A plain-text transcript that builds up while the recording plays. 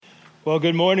Well,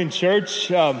 good morning, church.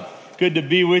 Good to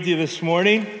be with you this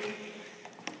morning.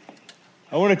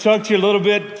 I want to talk to you a little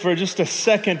bit for just a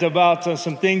second about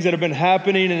some things that have been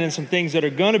happening and then some things that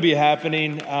are going to be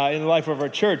happening in the life of our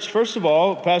church. First of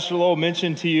all, Pastor Lowell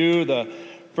mentioned to you the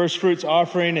first fruits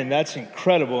offering, and that's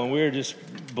incredible, and we're just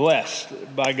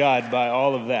blessed by God by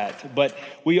all of that. But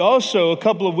we also, a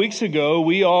couple of weeks ago,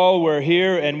 we all were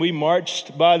here and we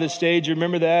marched by the stage,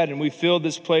 remember that? And we filled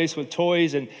this place with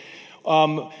toys, and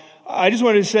I just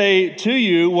wanted to say to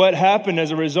you what happened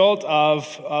as a result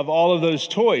of all of those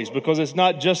toys, because it's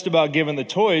not just about giving the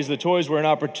toys. The toys were an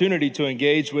opportunity to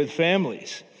engage with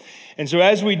families. And so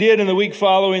as we did in the week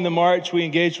following the march, we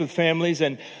engaged with families.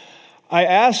 And I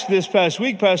asked this past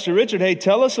week, Pastor Richard, hey,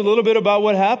 tell us a little bit about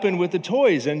what happened with the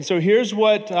toys. And so here's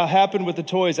what happened with the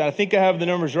toys. I think I have the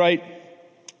numbers right.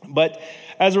 But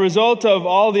as a result of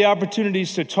all the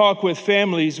opportunities to talk with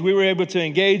families, we were able to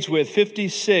engage with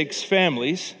 56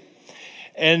 families.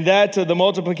 And that the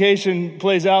multiplication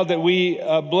plays out that we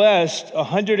blessed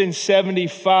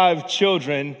 175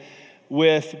 children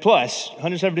with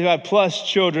 175 plus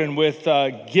children with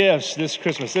gifts this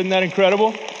Christmas. Isn't that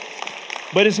incredible?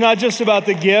 But it's not just about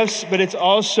the gifts, but it's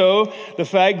also the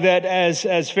fact that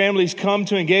as families come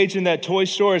to engage in that toy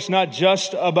store, it's not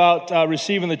just about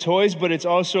receiving the toys, but it's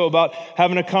also about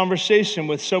having a conversation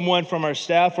with someone from our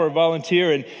staff or a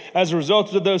volunteer. And as a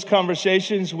result of those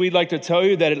conversations, we'd like to tell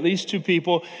you that at least 2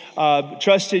 people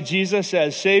trusted Jesus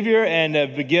as Savior and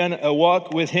have begun a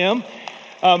walk with Him.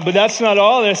 But that's not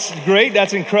all. That's great.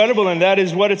 That's incredible. And that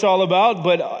is what it's all about.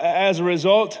 But as a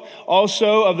result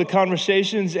also of the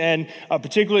conversations and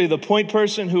particularly the point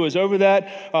person who was over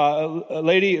that, a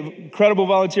lady, incredible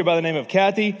volunteer by the name of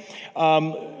Kathy.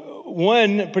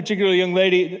 One particular young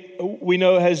lady we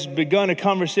know has begun a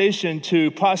conversation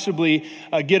to possibly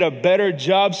get a better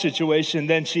job situation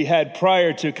than she had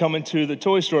prior to coming to the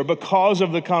toy store because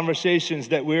of the conversations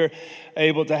that we're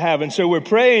able to have. And so we're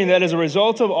praying that as a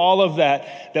result of all of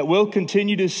that, that we'll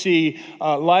continue to see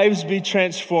lives be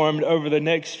transformed over the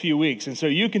next few weeks. And so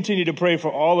you continue to pray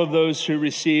for all of those who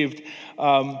received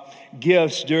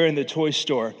gifts during the toy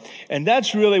store. And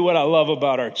that's really what I love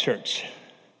about our church.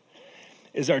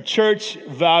 Is our church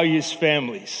values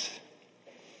families.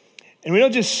 And we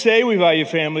don't just say we value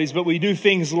families, but we do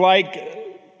things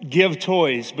like give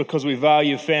toys because we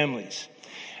value families.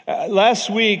 Last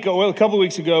week, a couple of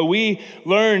weeks ago, we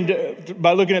learned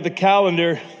by looking at the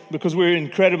calendar, because we're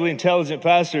incredibly intelligent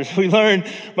pastors, we learned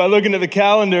by looking at the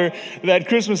calendar that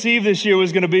Christmas Eve this year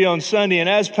was going to be on Sunday. And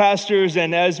as pastors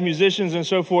and as musicians and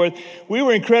so forth, we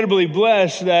were incredibly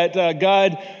blessed that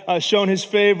God shown His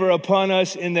favor upon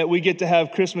us in that we get to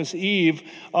have Christmas Eve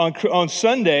on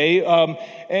Sunday.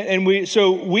 And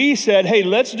we said, hey,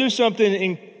 let's do something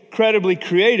incredibly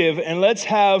creative, and let's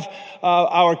have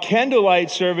our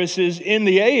candlelight services in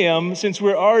the AM since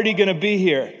we're already going to be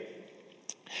here.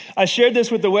 I shared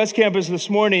this with the West Campus this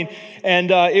morning, and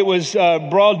it was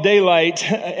broad daylight,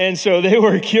 and so they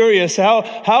were curious,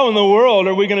 how in the world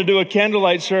are we going to do a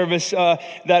candlelight service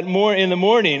in the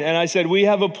morning? And I said, we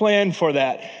have a plan for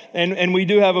that. And we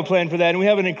do have a plan for that, and we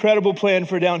have an incredible plan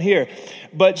for down here.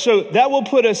 But so that will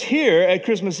put us here at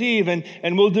Christmas Eve,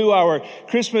 and we'll do our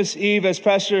Christmas Eve, as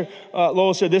Pastor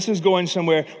Lowell said, this is going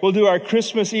somewhere. We'll do our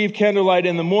Christmas Eve candlelight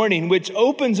in the morning, which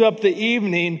opens up the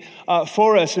evening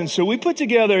for us. And so we put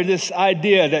together this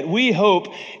idea that we hope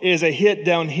is a hit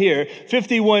down here.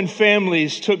 51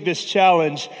 families took this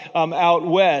challenge out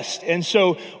west. And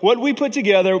so what we put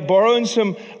together, borrowing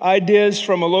some ideas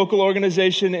from a local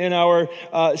organization in our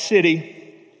city,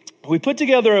 we put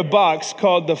together a box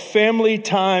called the Family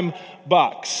Time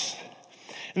Box.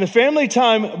 And the Family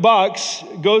Time Box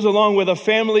goes along with a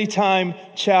Family Time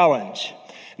Challenge.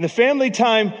 And the Family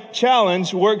Time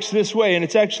Challenge works this way, and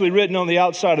it's actually written on the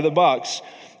outside of the box.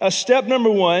 Step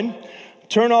number 1,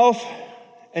 turn off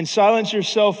and silence your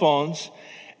cell phones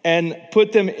and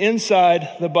put them inside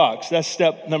the box. That's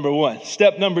step number 1.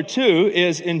 Step number 2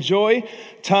 is enjoy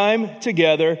time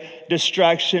together,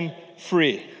 distraction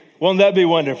free. Won't that be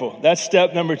wonderful? That's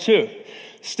step number 2.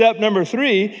 Step number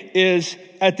 3 is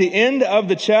at the end of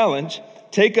the challenge,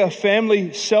 take a family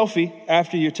selfie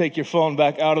after you take your phone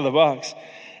back out of the box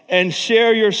and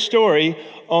share your story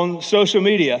on social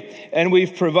media. And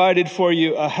we've provided for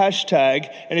you a hashtag.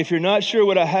 And if you're not sure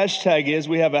what a hashtag is,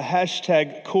 we have a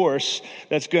hashtag course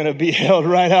that's going to be held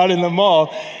right out in the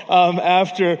mall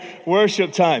after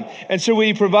worship time. And so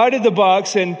we provided the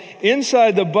box, and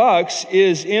inside the box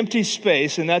is empty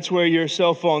space, and that's where your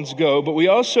cell phones go. But we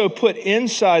also put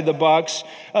inside the box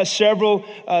several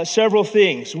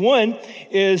things. One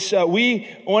is we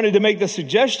wanted to make the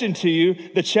suggestion to you,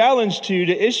 the challenge to you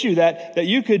to issue that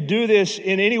you could do this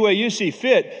in any way you see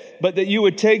fit, but that you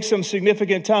would take some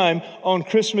significant time on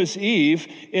Christmas Eve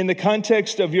in the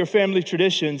context of your family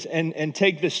traditions and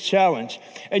take this challenge.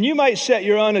 And you might set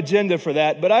your own agenda for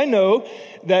that, but I know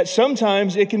that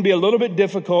sometimes it can be a little bit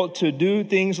difficult to do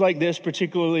things like this,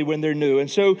 particularly when they're new. And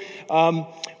so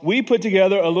we put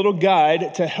together a little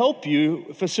guide to help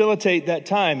you facilitate that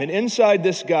time. And inside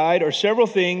this guide are several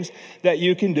things that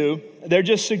you can do. They're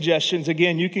just suggestions.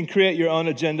 Again, you can create your own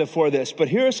agenda for this. But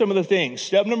here are some of the things.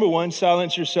 Step number 1,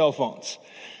 silence your cell phones.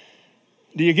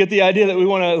 Do you get the idea that we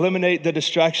want to eliminate the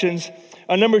distractions?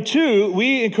 Number 2,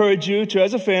 we encourage you to,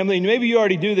 as a family, and maybe you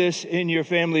already do this in your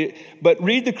family, but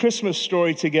read the Christmas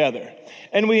story together.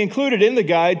 And we included in the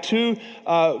guide 2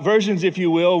 versions, if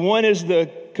you will. One is the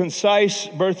concise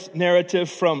birth narrative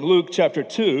from Luke chapter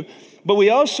 2. But we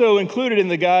also included in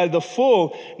the guide the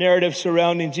full narrative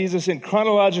surrounding Jesus in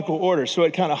chronological order. So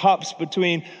it kind of hops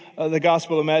between the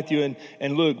Gospel of Matthew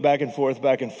and Luke, back and forth,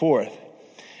 back and forth.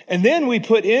 And then we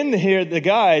put in here the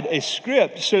guide a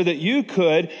script so that you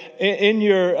could, in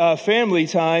your family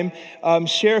time,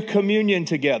 share communion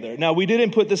together. Now, we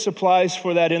didn't put the supplies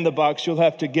for that in the box. You'll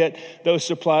have to get those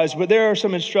supplies. But there are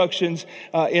some instructions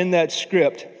in that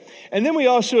script. And then we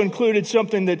also included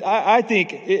something that I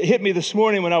think it hit me this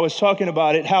morning when I was talking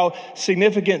about it, how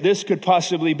significant this could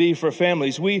possibly be for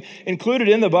families. We included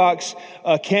in the box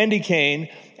a candy cane,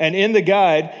 and in the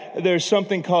guide, there's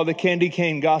something called the candy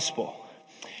cane gospel.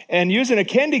 And using a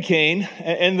candy cane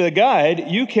and the guide,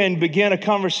 you can begin a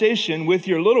conversation with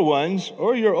your little ones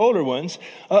or your older ones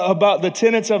about the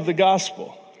tenets of the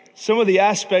gospel, some of the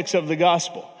aspects of the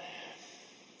gospel.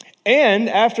 And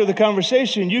after the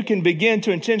conversation, you can begin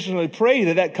to intentionally pray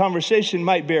that conversation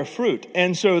might bear fruit.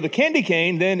 And so the candy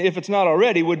cane, then, if it's not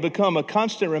already, would become a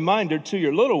constant reminder to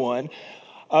your little one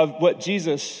of what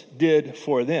Jesus did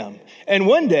for them. And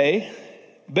one day,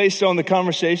 based on the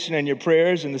conversation and your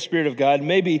prayers and the Spirit of God,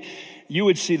 maybe you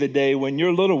would see the day when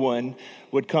your little one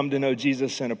would come to know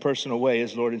Jesus in a personal way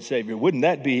as Lord and Savior. Wouldn't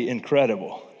that be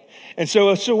incredible? And so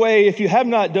it's a way, if you have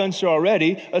not done so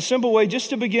already, a simple way just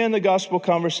to begin the gospel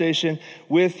conversation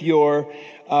with your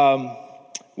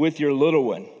little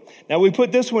one. Now, we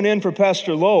put this one in for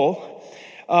Pastor Lowell.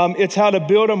 It's how to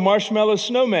build a marshmallow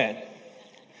snowman.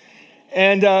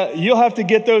 And you'll have to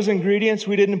get those ingredients.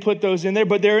 We didn't put those in there,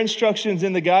 but there are instructions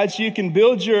in the guide so you can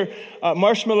build your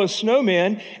marshmallow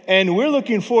snowman. And we're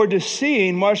looking forward to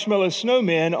seeing marshmallow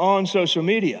snowman on social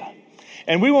media.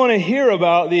 And we want to hear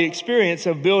about the experience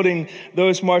of building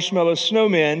those marshmallow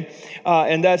snowmen,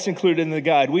 and that's included in the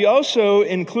guide. We also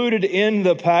included in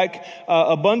the pack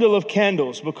a bundle of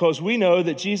candles because we know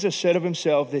that Jesus said of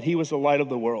himself that he was the light of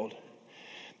the world.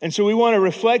 And so we want to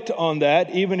reflect on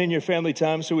that even in your family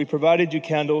time, so we provided you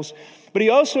candles. But he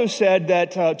also said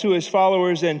that to his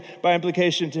followers, and by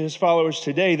implication to his followers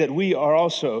today, that we are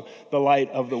also the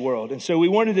light of the world. And so we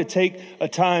wanted to take a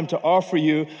time to offer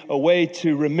you a way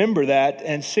to remember that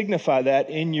and signify that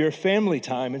in your family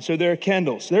time. And so there are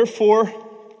candles. There are 4.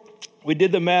 We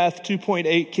did the math,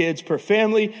 2.8 kids per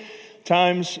family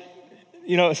times,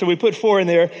 so we put 4 in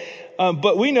there.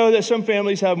 But we know that some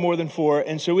families have more than 4,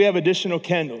 and so we have additional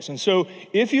candles. And so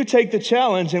if you take the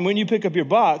challenge, and when you pick up your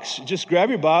box, just grab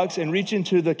your box and reach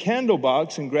into the candle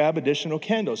box and grab additional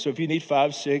candles. So if you need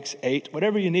 5, 6, 8,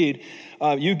 whatever you need,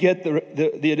 you get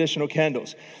the additional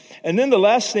candles. And then the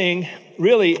last thing,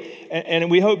 really,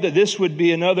 and we hope that this would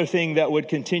be another thing that would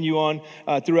continue on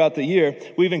throughout the year,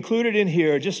 we've included in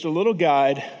here just a little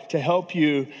guide to help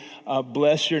you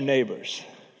bless your neighbors.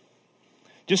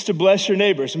 Just to bless your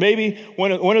neighbors. Maybe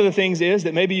one of the things is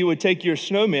that maybe you would take your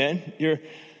snowmen, your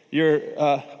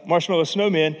marshmallow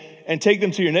snowmen, and take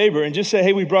them to your neighbor and just say,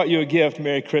 hey, we brought you a gift,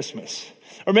 Merry Christmas.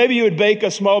 Or maybe you would bake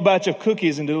a small batch of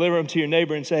cookies and deliver them to your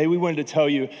neighbor and say, hey, we wanted to tell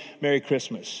you Merry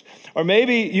Christmas. Or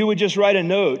maybe you would just write a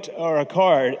note or a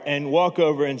card and walk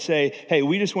over and say, hey,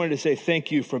 we just wanted to say thank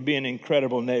you for being an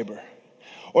incredible neighbor.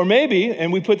 Or maybe,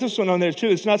 and we put this one on there too,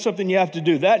 it's not something you have to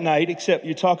do that night, except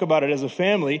you talk about it as a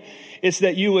family. It's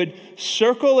that you would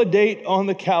circle a date on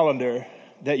the calendar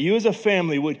that you as a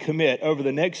family would commit over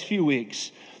the next few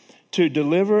weeks to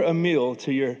deliver a meal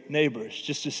to your neighbors,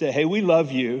 just to say, hey, we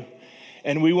love you,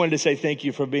 and we wanted to say thank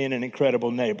you for being an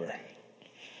incredible neighbor.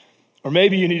 Or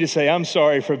maybe you need to say, I'm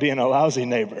sorry for being a lousy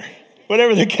neighbor.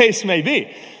 Whatever the case may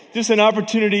be. Just an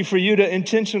opportunity for you to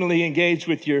intentionally engage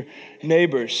with your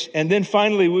neighbors. And then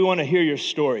finally, we want to hear your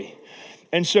story.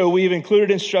 And so we've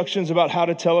included instructions about how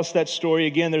to tell us that story.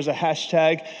 Again, there's a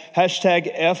hashtag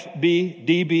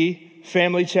FBDB,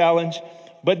 Family Challenge.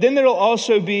 But then there'll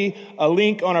also be a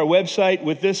link on our website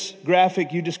with this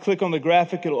graphic. You just click on the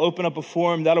graphic. It'll open up a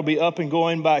form. That'll be up and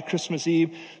going by Christmas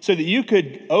Eve so that you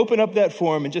could open up that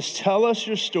form and just tell us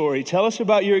your story. Tell us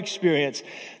about your experience.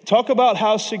 Talk about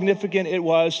how significant it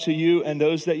was to you and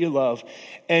those that you love.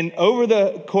 And over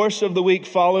the course of the week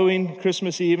following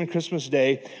Christmas Eve and Christmas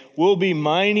Day, we'll be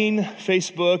mining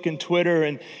Facebook and Twitter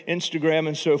and Instagram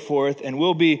and so forth, and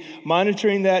we'll be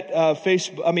monitoring that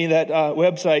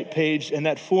website page and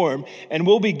that form, and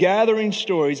we'll be gathering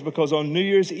stories because on New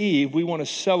Year's Eve we want to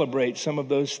celebrate some of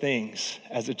those things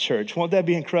as a church. Won't that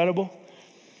be incredible?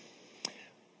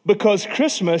 Because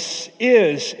Christmas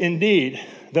is indeed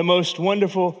the most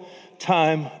wonderful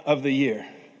time of the year,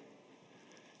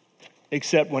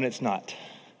 except when it's not.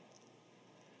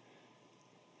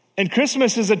 And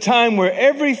Christmas is a time where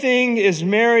everything is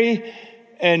merry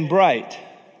and bright,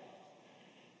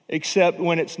 except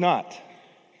when it's not.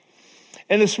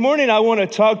 And this morning I want to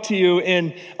talk to you,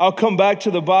 and I'll come back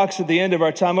to the box at the end of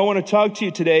our time. I want to talk to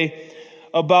you today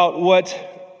about what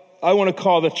I want to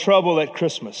call the trouble at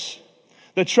Christmas.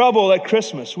 The trouble at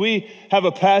Christmas. We have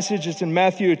a passage, it's in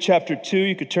Matthew chapter 2.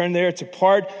 You could turn there. It's a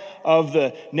part of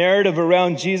the narrative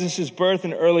around Jesus' birth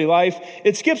and early life.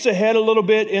 It skips ahead a little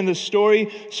bit in the story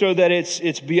so that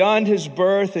it's beyond his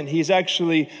birth and he's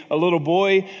actually a little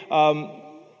boy,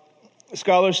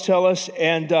 scholars tell us.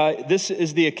 And this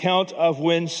is the account of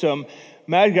when some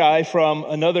magi from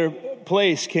another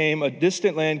place came, a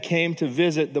distant land, came to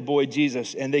visit the boy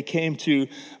Jesus, and they came to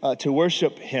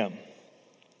worship him.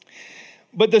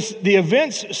 But the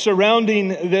events surrounding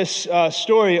this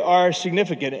story are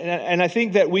significant. And I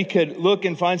think that we could look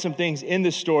and find some things in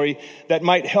this story that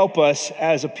might help us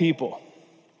as a people.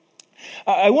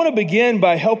 I want to begin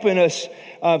by helping us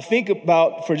think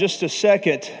about, for just a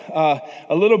second, a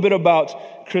little bit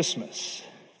about Christmas.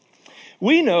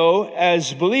 We know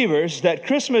as believers that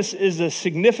Christmas is a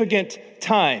significant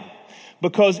time,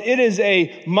 because it is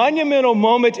a monumental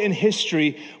moment in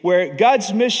history where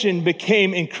God's mission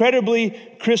became incredibly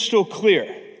crystal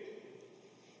clear.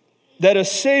 That a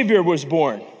Savior was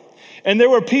born. And there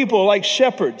were people like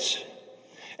shepherds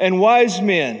and wise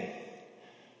men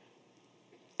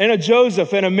and a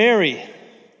Joseph and a Mary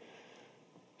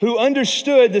who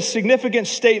understood the significant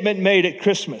statement made at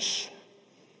Christmas.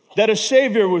 That a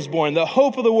Savior was born. The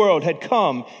hope of the world had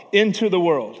come into the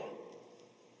world.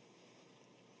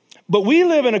 But we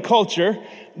live in a culture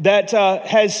that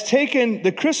has taken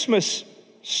the Christmas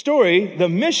story, the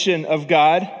mission of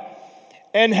God,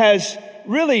 and has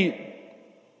really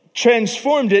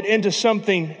transformed it into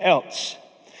something else.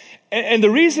 And the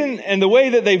reason and the way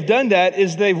that they've done that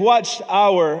is they've watched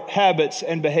our habits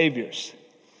and behaviors.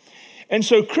 And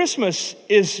so Christmas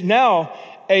is now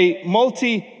a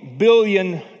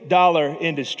multi-billion-dollar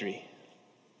industry.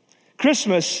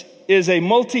 Christmas is a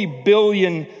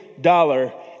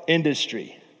multi-billion-dollar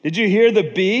industry. Did you hear the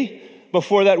B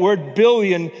before that word?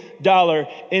 $billion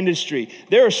industry.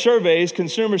 There are surveys,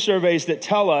 consumer surveys, that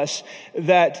tell us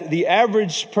that the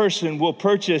average person will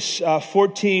purchase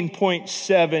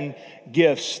 14.7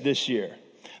 gifts this year.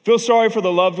 Feel sorry for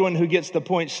the loved one who gets the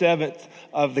 0.7th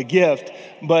of the gift,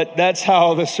 but that's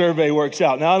how the survey works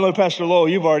out. Now, I know, Pastor Lowell,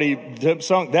 you've already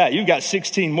sunk that. You've got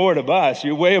 16 more to buy, so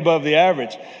you're way above the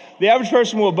average. The average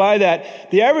person will buy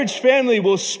that. The average family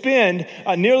will spend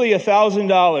nearly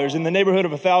 $1,000, in the neighborhood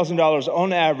of $1,000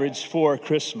 on average for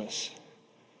Christmas.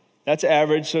 That's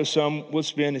average, so some will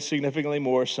spend significantly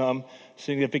more, some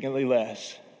significantly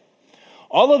less.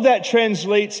 All of that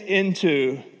translates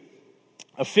into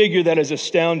a figure that is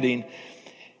astounding.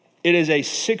 It is a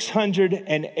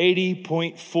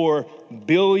 $680.4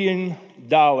 billion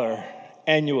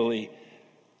annually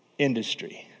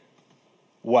industry.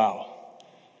 Wow.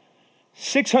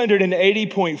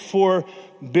 $680.4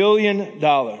 billion.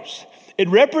 It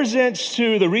represents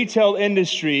to the retail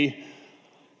industry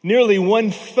nearly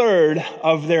 1/3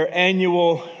 of their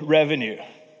annual revenue.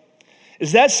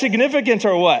 Is that significant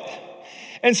or what?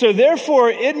 And so therefore,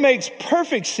 it makes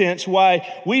perfect sense why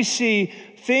we see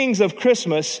things of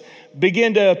Christmas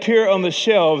begin to appear on the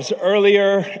shelves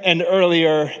earlier and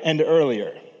earlier and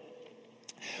earlier.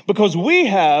 Because we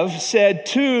have said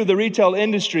to the retail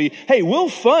industry, hey, we'll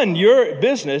fund your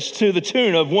business to the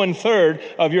tune of 1/3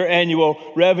 of your annual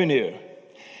revenue.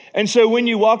 And so when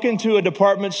you walk into a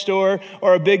department store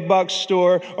or a big box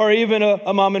store or even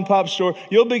a mom and pop store,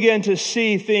 you'll begin to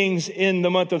see things in the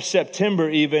month of September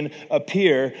even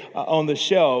appear on the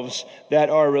shelves that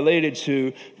are related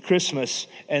to Christmas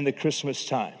and the Christmas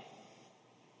time.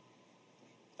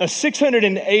 A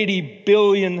 $680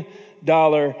 billion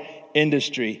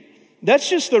industry.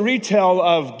 That's just the retail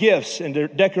of gifts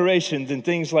and decorations and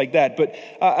things like that. But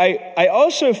I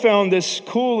also found this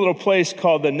cool little place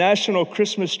called the National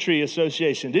Christmas Tree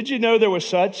Association. Did you know there was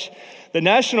such? The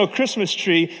National Christmas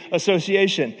Tree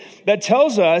Association. That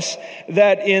tells us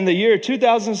that in the year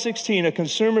 2016, a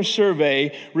consumer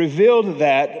survey revealed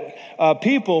that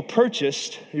people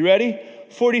purchased, you ready?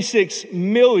 46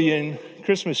 million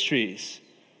Christmas trees,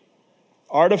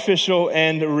 artificial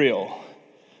and real.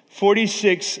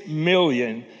 46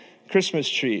 million Christmas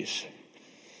trees.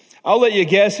 I'll let you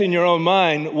guess in your own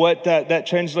mind what that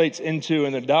translates into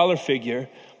in the dollar figure.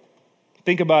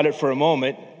 Think about it for a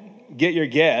moment. Get your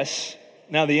guess.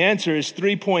 Now, the answer is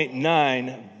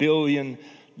 $3.9 billion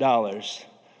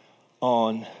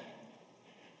on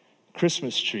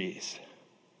Christmas trees.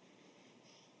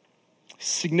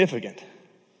 Significant.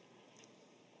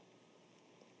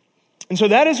 And so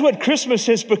that is what Christmas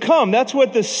has become. That's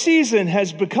what the season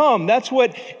has become. That's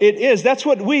what it is. That's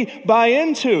what we buy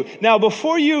into. Now,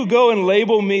 before you go and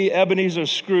label me Ebenezer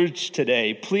Scrooge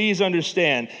today, please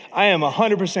understand, I am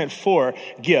 100% for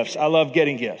gifts. I love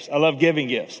getting gifts. I love giving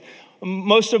gifts.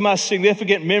 Most of my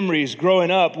significant memories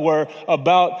growing up were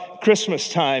about Christmas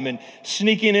time and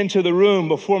sneaking into the room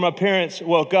before my parents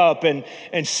woke up and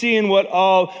seeing what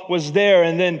all was there,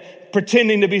 and then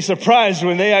pretending to be surprised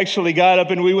when they actually got up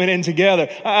and we went in together.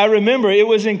 I remember it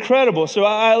was incredible. So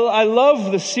I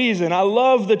love the season. I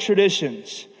love the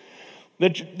traditions.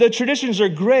 The traditions are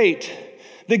great.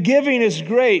 The giving is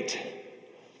great.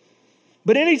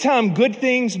 But anytime good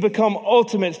things become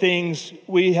ultimate things,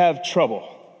 we have trouble.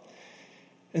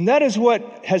 And that is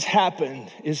what has happened,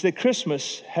 is that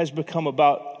Christmas has become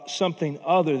about something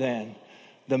other than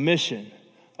the mission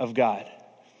of God.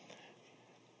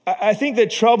 I think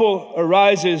that trouble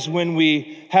arises when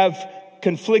we have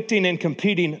conflicting and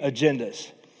competing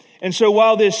agendas. And so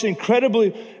while this incredibly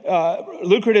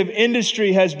lucrative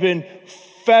industry has been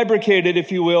fabricated,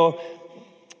 if you will,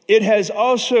 it has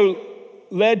also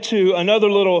led to another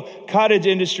little cottage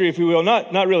industry, if you will.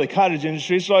 Not really cottage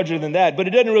industry, it's larger than that, but it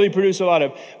doesn't really produce a lot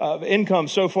of income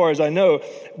so far as I know.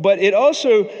 But it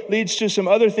also leads to some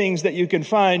other things that you can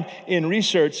find in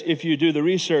research if you do the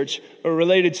research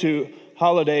related to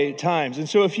holiday times. And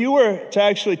so if you were to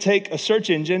actually take a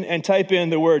search engine and type in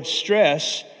the word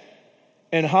stress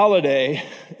and holiday,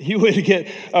 you would get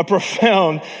a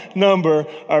profound number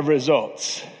of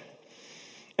results.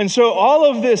 And so all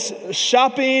of this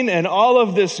shopping and all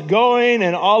of this going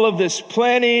and all of this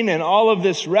planning and all of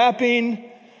this wrapping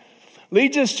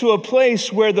leads us to a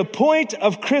place where the point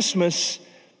of Christmas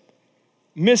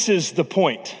misses the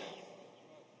point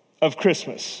of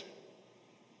Christmas.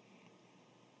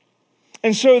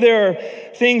 And so there are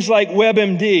things like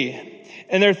WebMD,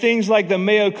 and there are things like the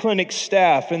Mayo Clinic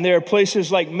staff, and there are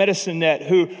places like MedicineNet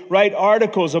who write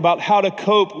articles about how to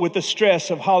cope with the stress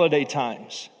of holiday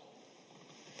times.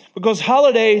 Because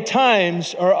holiday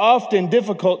times are often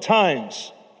difficult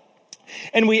times.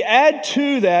 And we add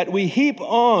to that, we heap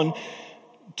on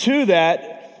to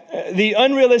that the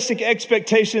unrealistic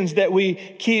expectations that we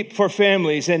keep for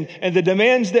families and the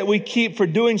demands that we keep for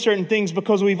doing certain things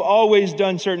because we've always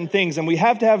done certain things. And we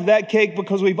have to have that cake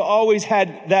because we've always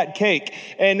had that cake.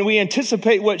 And we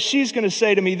anticipate what she's going to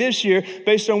say to me this year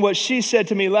based on what she said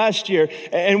to me last year.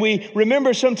 And we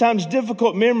remember sometimes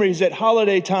difficult memories at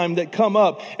holiday time that come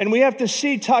up. And we have to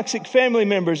see toxic family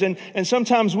members. And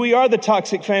sometimes we are the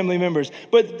toxic family members.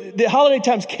 But the holiday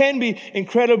times can be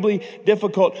incredibly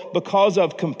difficult because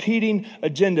of competing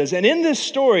agendas. And in this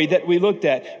story that we looked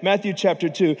at, Matthew chapter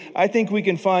 2, I think we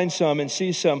can find some and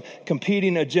see some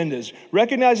competing agendas.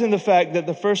 Recognizing the fact that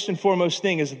the first and foremost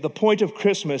thing is that the point of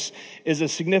Christmas is a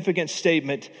significant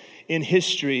statement in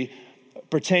history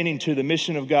pertaining to the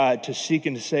mission of God to seek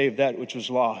and to save that which was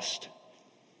lost.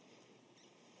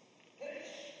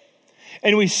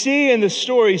 And we see in the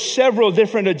story several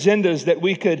different agendas that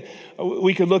we could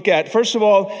look at. First of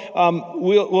all,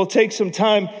 we'll take some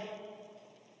time,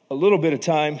 a little bit of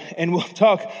time, and we'll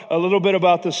talk a little bit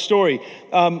about the story.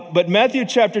 But Matthew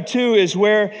chapter 2 is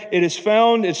where it is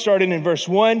found. It's starting in verse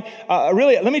 1.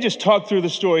 Really, let me just talk through the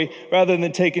story rather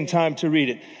than taking time to read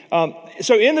it.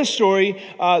 So in the story,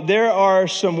 there are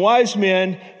some wise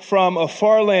men from a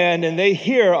far land, and they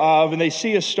hear of and they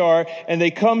see a star, and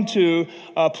they come to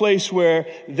a place where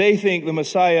they think the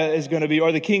Messiah is going to be,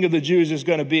 or the King of the Jews is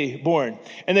going to be born.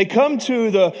 And they come to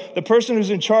the person who's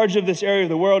in charge of this area of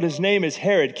the world. His name is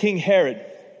Herod, King Herod.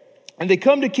 And they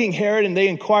come to King Herod and they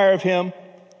inquire of him.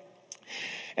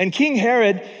 And King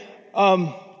Herod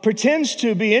pretends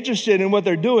to be interested in what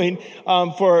they're doing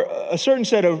for a certain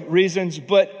set of reasons,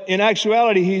 but in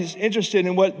actuality, he's interested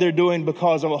in what they're doing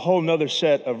because of a whole nother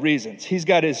set of reasons. He's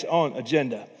got his own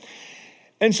agenda.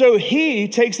 And so he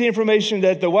takes the information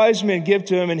that the wise men give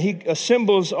to him, and he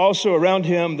assembles also around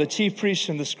him the chief priests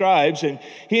and the scribes, and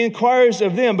he inquires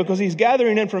of them because he's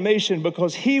gathering information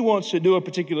because he wants to do a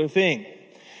particular thing.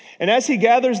 And as he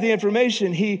gathers the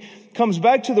information, he comes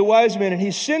back to the wise men and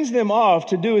he sends them off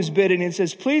to do his bidding and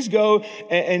says, please go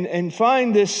and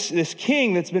find this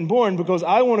king that's been born because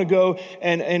I want to go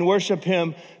and worship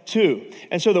him too.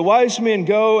 And so the wise men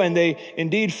go and they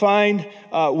indeed find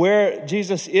where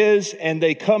Jesus is and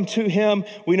they come to him.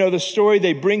 We know the story.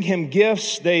 They bring him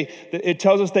gifts. It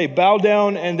tells us they bow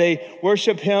down and they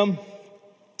worship him.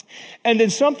 And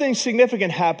then something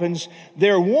significant happens.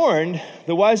 They're warned,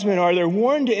 the wise men are, they're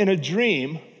warned in a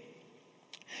dream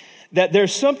that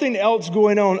there's something else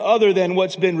going on other than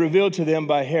what's been revealed to them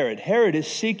by Herod. Herod is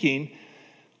seeking,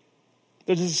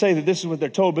 that doesn't say that this is what they're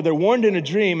told, but they're warned in a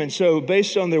dream. And so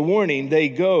based on their warning, they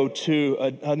go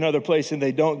to another place and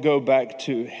they don't go back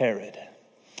to Herod.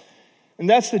 And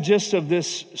that's the gist of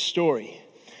this story.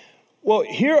 Well,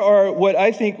 here are what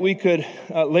I think we could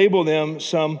label them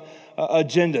some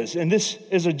agendas. And this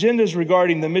is agendas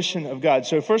regarding the mission of God.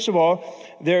 So first of all,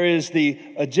 there is the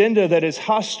agenda that is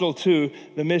hostile to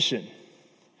the mission.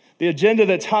 The agenda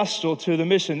that's hostile to the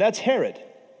mission, that's Herod.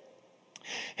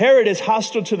 Herod is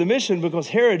hostile to the mission because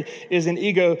Herod is an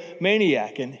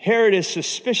egomaniac and Herod is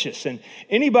suspicious. And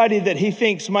anybody that he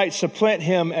thinks might supplant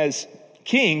him as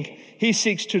king, he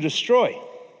seeks to destroy.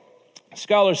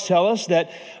 Scholars tell us that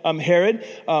Herod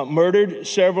murdered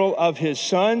several of his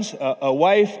sons, a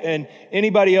wife, and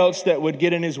anybody else that would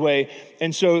get in his way.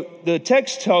 And so the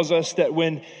text tells us that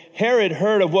when Herod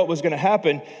heard of what was going to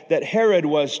happen, that Herod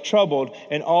was troubled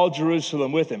and all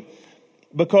Jerusalem with him.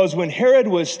 Because when Herod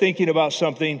was thinking about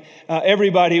something,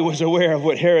 everybody was aware of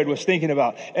what Herod was thinking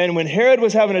about. And when Herod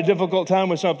was having a difficult time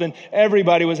with something,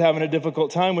 everybody was having a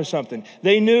difficult time with something.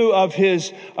 They knew of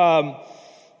his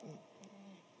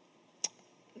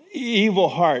evil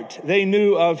heart. They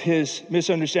knew of his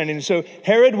misunderstanding. And so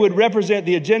Herod would represent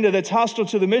the agenda that's hostile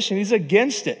to the mission. He's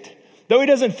against it. Though he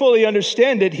doesn't fully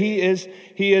understand it, he is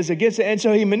against it. And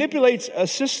so he manipulates a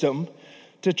system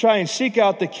to try and seek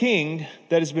out the king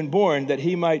that has been born, that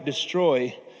he might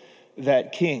destroy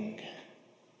that king.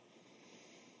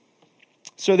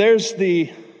 So there's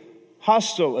the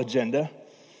hostile agenda.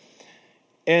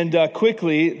 And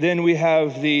quickly, then we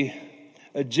have the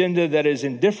agenda that is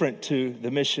indifferent to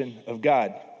the mission of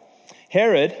God.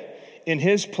 Herod, in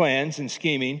his plans and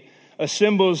scheming,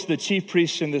 assembles the chief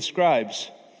priests and the scribes.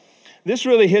 This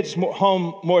really hits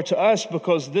home more to us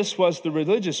because this was the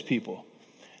religious people.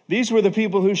 These were the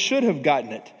people who should have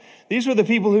gotten it. These were the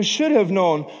people who should have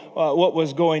known what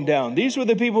was going down. These were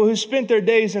the people who spent their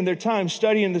days and their time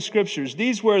studying the scriptures.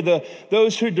 These were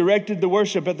those who directed the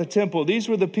worship at the temple. These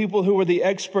were the people who were the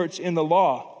experts in the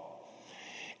law.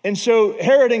 And so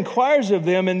Herod inquires of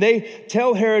them, and they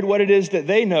tell Herod what it is that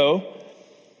they know.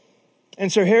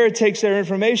 And so Herod takes their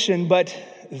information, but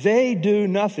they do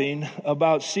nothing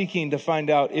about seeking to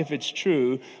find out if it's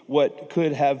true what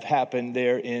could have happened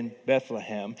there in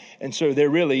Bethlehem. And so they're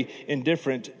really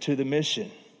indifferent to the mission.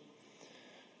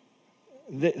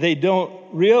 They don't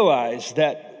realize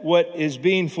that what is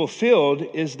being fulfilled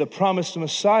is the promised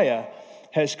Messiah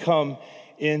has come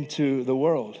into the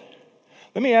world.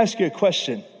 Let me ask you a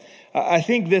question. I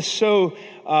think this so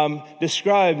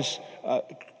describes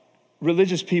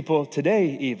religious people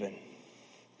today even.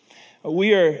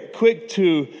 We are quick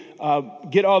to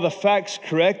get all the facts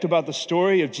correct about the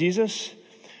story of Jesus.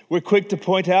 We're quick to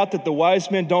point out that the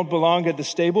wise men don't belong at the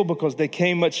stable because they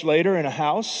came much later in a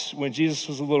house when Jesus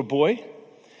was a little boy.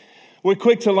 We're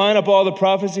quick to line up all the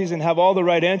prophecies and have all the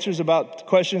right answers about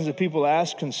questions that people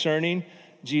ask concerning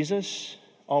Jesus,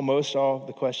 almost all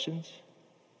the questions.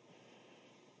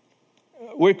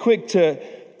 We're quick to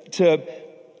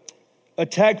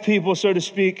attack people, so to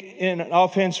speak, in an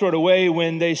offhand sort of way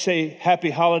when they say happy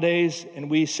holidays and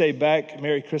we say back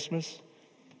Merry Christmas.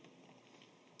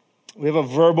 We have a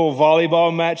verbal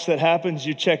volleyball match that happens.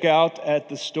 You check out at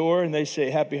the store and they say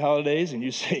happy holidays and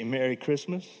you say Merry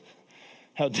Christmas.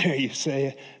 How dare you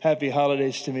say happy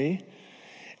holidays to me?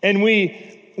 And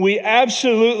we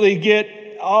absolutely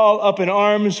get all up in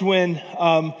arms when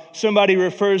somebody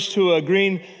refers to a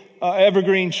green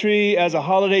evergreen tree as a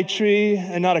holiday tree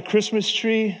and not a Christmas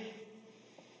tree.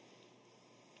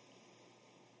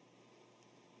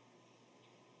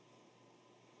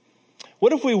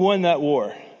 What if we won that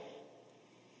war?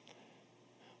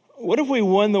 What if we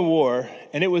won the war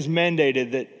and it was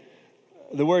mandated that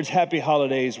the words happy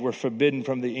holidays were forbidden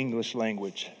from the English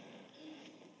language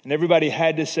and everybody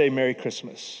had to say Merry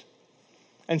Christmas?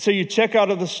 And so you check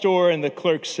out of the store and the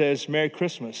clerk says Merry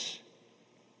Christmas.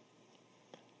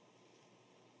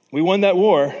 We won that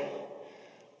war.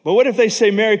 But what if they say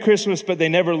Merry Christmas, but they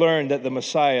never learn that the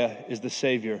Messiah is the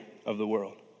Savior of the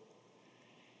world?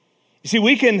 You see,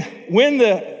 we can win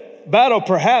the battle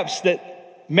perhaps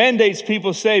that mandates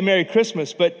people say Merry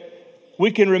Christmas, but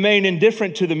we can remain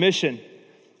indifferent to the mission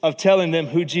of telling them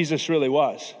who Jesus really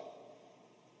was.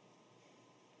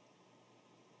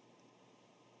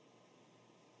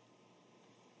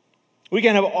 We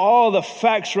can have all the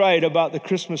facts right about the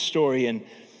Christmas story, and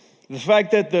the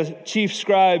fact that the chief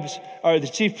scribes or the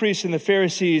chief priests and the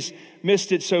Pharisees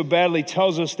missed it so badly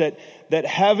tells us that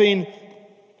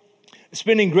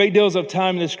spending great deals of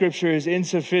time in the scripture is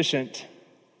insufficient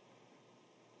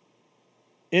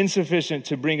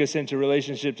to bring us into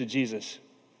relationship to Jesus.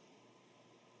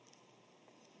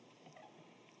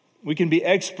 We can be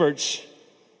experts,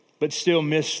 but still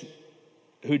miss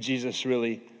who Jesus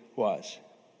really was.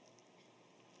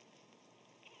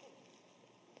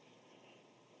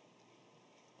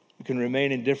 We can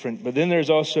remain indifferent, but then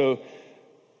there's also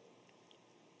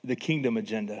the kingdom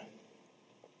agenda.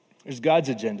 There's God's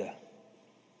agenda.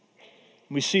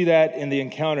 We see that in the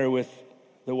encounter with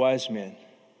the wise men.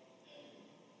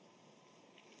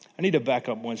 I need to back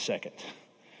up 1 second,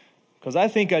 because I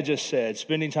think I just said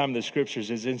spending time in the scriptures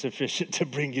is insufficient to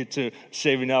bring you to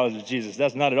saving knowledge of Jesus.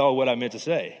 That's not at all what I meant to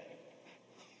say.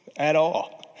 At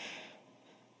all.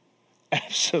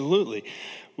 Absolutely,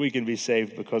 we can be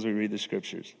saved because we read the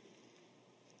scriptures.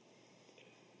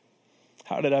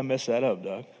 How did I mess that up,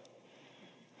 Doug?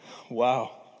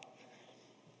 Wow.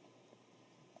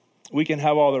 We can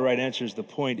have all the right answers. The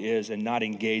point is, and not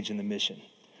engage in the mission.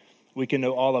 We can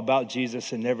know all about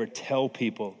Jesus and never tell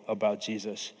people about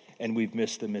Jesus, and we've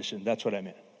missed the mission. That's what I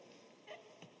meant.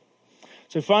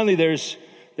 So finally,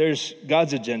 there's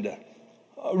God's agenda.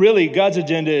 Really, God's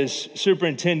agenda is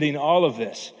superintending all of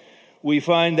this. We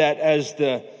find that as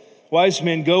the wise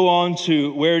men go on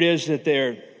to where it is that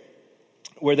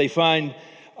where they find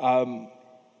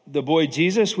the boy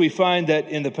Jesus, we find that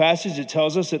in the passage it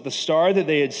tells us that the star that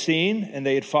they had seen and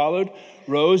they had followed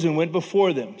rose and went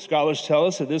before them. Scholars tell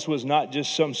us that this was not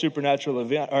just some supernatural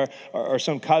event or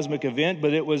some cosmic event,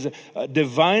 but it was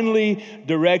divinely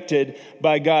directed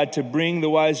by God to bring the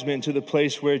wise men to the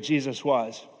place where Jesus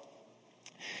was.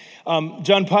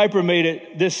 John Piper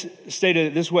stated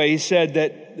it this way. He said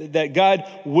that God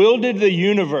wielded the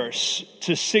universe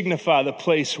to signify the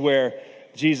place where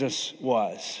Jesus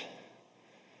was.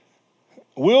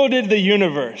 Wielded the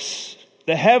universe.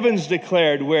 The heavens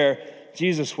declared where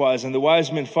Jesus was, and the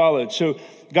wise men followed. So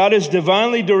God is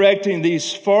divinely directing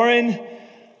these foreign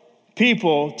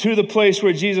people to the place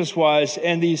where Jesus was,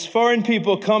 and these foreign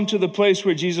people come to the place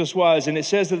where Jesus was, and it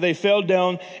says that they fell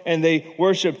down and they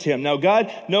worshiped him. Now God,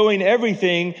 knowing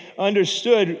everything,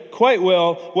 understood quite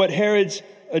well what Herod's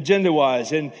agenda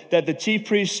was, and that the chief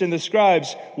priests and the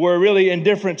scribes were really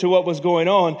indifferent to what was going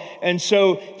on. And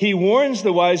so he warns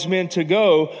the wise men to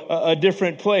go a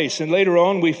different place. And later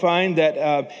on, we find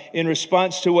that in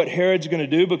response to what Herod's going to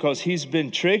do, because he's been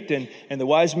tricked and the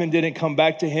wise men didn't come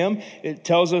back to him, it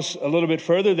tells us a little bit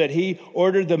further that he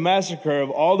ordered the massacre of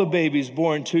all the babies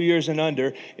born 2 years and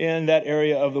under in that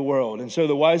area of the world. And so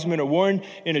the wise men are warned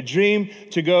in a dream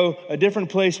to go a different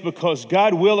place because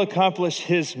God will accomplish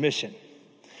his mission.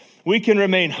 We can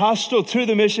remain hostile to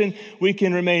the mission. We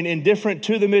can remain indifferent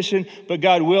to the mission, but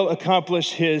God will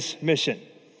accomplish his mission.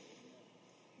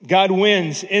 God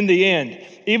wins in the end.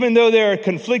 Even though there are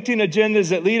conflicting agendas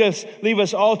that leave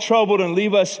us all troubled and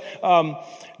leave us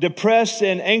depressed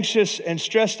and anxious and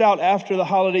stressed out after the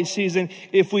holiday season,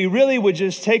 if we really would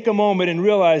just take a moment and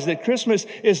realize that Christmas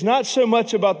is not so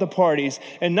much about the parties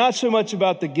and not so much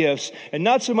about the gifts and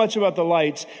not so much about the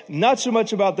lights, not so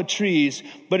much about the trees,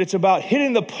 but it's about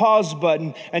hitting the pause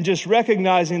button and just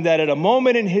recognizing that at a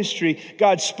moment in history,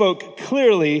 God spoke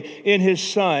clearly in his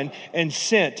Son and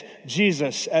sent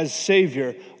Jesus as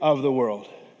Savior of the world.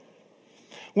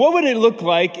 What would it look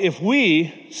like if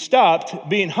we stopped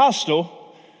being hostile?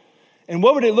 And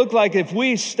what would it look like if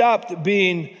we stopped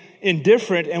being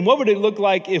indifferent? And what would it look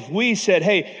like if we said,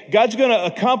 hey, God's going to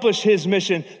accomplish his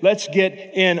mission. Let's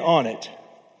get in on it.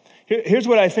 Here's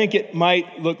what I think it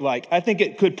might look like. I think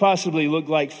it could possibly look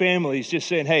like families just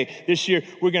saying, hey, this year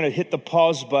we're going to hit the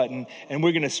pause button and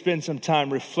we're going to spend some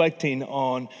time reflecting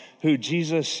on who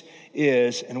Jesus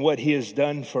is and what he has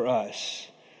done for us.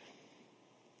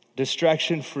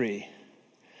 Distraction free.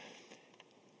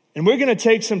 And we're going to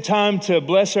take some time to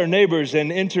bless our neighbors and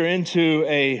enter into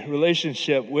a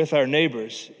relationship with our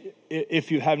neighbors.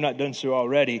 if you have not done so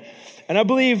already. And I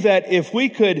believe that if we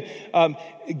could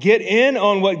get in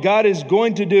on what God is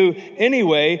going to do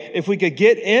anyway, if we could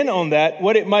get in on that,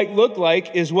 what it might look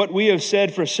like is what we have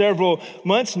said for several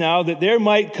months now, that there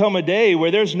might come a day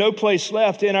where there's no place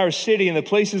left in our city and the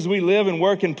places we live and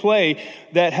work and play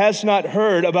that has not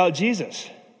heard about Jesus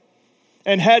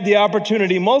and had the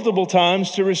opportunity multiple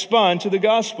times to respond to the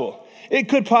gospel. It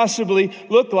could possibly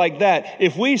look like that.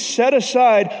 If we set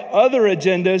aside other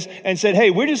agendas and said,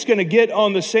 hey, we're just going to get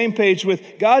on the same page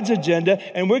with God's agenda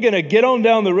and we're going to get on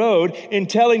down the road in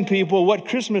telling people what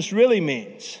Christmas really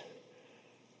means.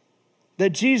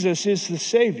 That Jesus is the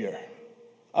Savior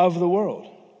of the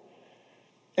world.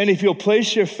 And if you'll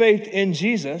place your faith in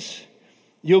Jesus,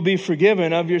 you'll be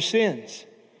forgiven of your sins.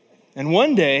 And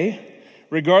one day,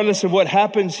 regardless of what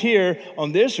happens here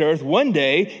on this earth, one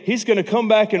day he's going to come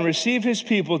back and receive his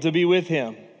people to be with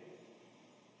him.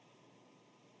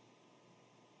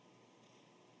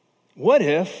 What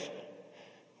if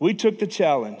we took the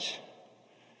challenge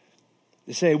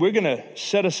to say we're going to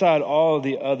set aside all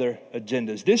the other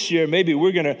agendas? This year, maybe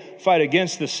we're going to fight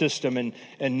against the system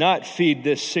and not feed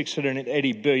this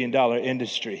 $680 billion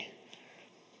industry.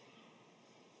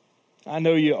 I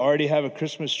know you already have a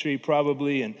Christmas tree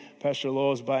probably, and Pastor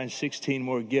Lowell's buying 16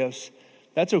 more gifts.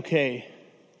 That's okay.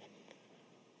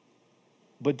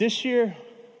 But this year,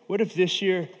 what if this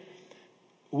year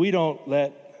we don't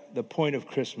let the point of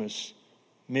Christmas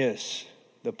miss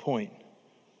the point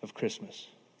of Christmas?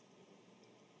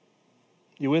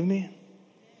 You with me?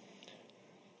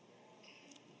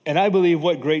 And I believe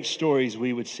what great stories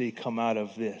we would see come out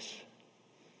of this.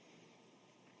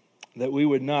 That we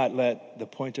would not let the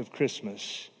point of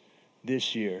Christmas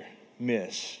this year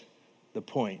miss the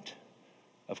point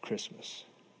of Christmas.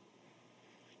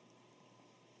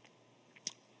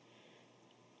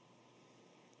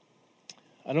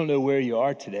 I don't know where you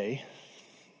are today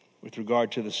with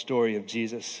regard to the story of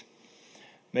Jesus.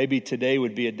 Maybe today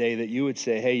would be a day that you would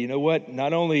say, hey, you know what?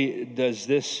 Not only does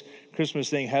this Christmas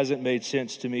thing hasn't made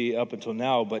sense to me up until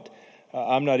now, but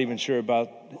I'm not even sure about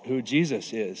who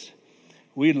Jesus is.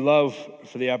 We'd love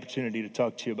for the opportunity to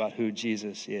talk to you about who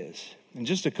Jesus is. In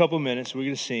just a couple minutes, we're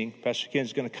going to sing. Pastor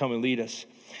Ken's going to come and lead us.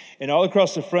 And all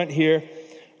across the front here,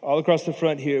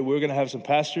 we're going to have some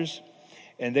pastors,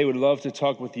 and they would love to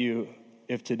talk with you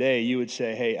if today you would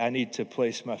say, hey, I need to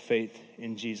place my faith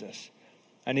in Jesus.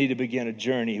 I need to begin a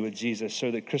journey with Jesus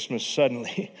so that Christmas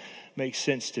suddenly makes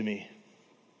sense to me.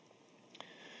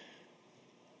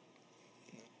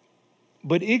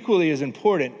 But equally as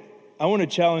important, I want to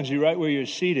challenge you right where you're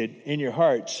seated in your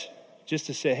hearts, just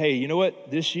to say, hey, you know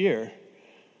what? This year,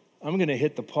 I'm going to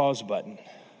hit the pause button.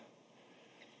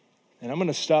 And I'm going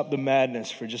to stop the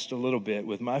madness for just a little bit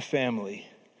with my family.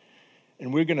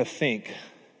 And we're going to think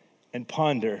and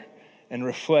ponder and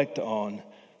reflect on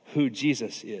who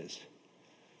Jesus is.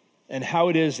 And how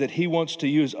it is that he wants to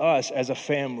use us as a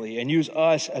family and use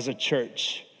us as a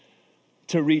church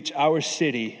to reach our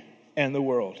city and the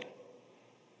world.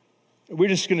 We're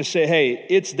just going to say, hey,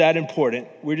 it's that important.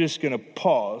 We're just going to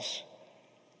pause,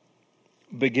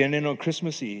 beginning on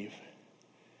Christmas Eve,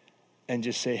 and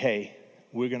just say, hey,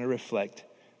 we're going to reflect,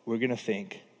 we're going to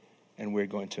think, and we're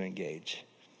going to engage.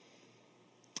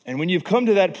 And when you've come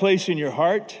to that place in your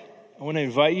heart, I want to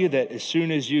invite you that as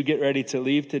soon as you get ready to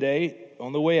leave today,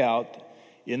 on the way out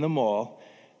in the mall,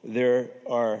 there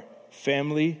are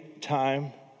family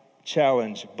time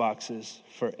challenge boxes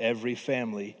for every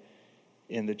family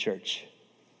in the church.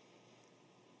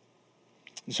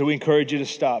 And so we encourage you to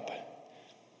stop.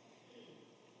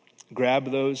 Grab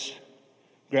those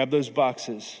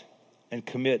boxes and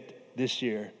commit this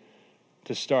year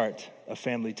to start a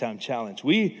family time challenge.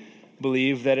 We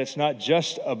believe that it's not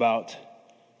just about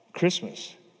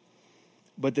Christmas,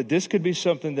 but that this could be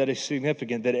something that is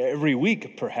significant, that every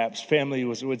week perhaps family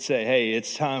would say, hey,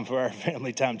 it's time for our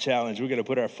family time challenge. We're going to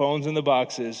put our phones in the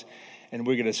boxes and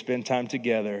we're going to spend time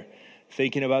together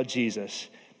thinking about Jesus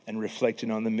and reflecting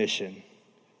on the mission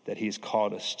that he's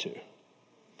called us to.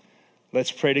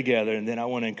 Let's pray together, and then I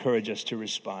want to encourage us to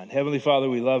respond. Heavenly Father,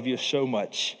 we love you so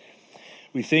much.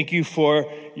 We thank you for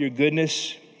your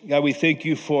goodness. God, we thank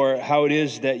you for how it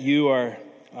is that you are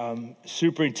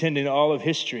superintending all of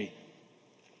history,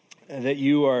 and that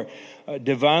you are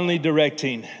divinely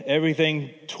directing everything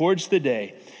towards the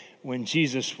day when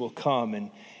Jesus will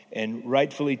come and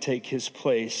rightfully take his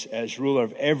place as ruler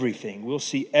of everything. We'll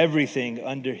see everything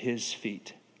under his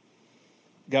feet.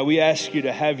 God, we ask you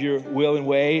to have your will and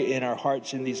way in our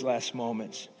hearts in these last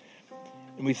moments.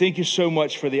 And we thank you so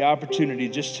much for the opportunity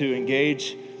just to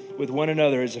engage with one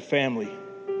another as a family.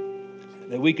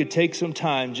 That we could take some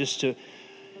time just to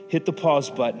hit the pause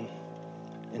button,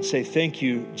 and say, thank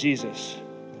you, Jesus.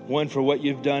 One, for what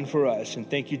you've done for us, and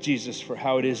thank you, Jesus, for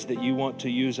how it is that you want to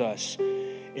use us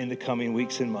in the coming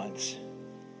weeks and months.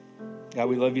 God,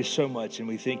 we love you so much, and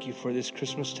we thank you for this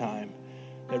Christmas time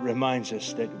that reminds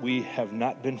us that we have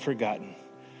not been forgotten,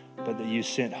 but that you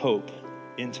sent hope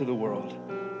into the world,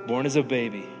 born as a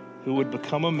baby, who would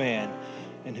become a man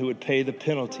and who would pay the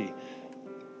penalty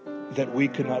that we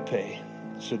could not pay,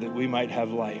 so that we might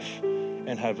have life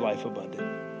and have life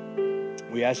abundant.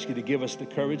 We ask you to give us the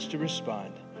courage to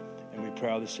respond, and we pray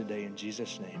all this today in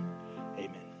Jesus' name.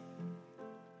 Amen.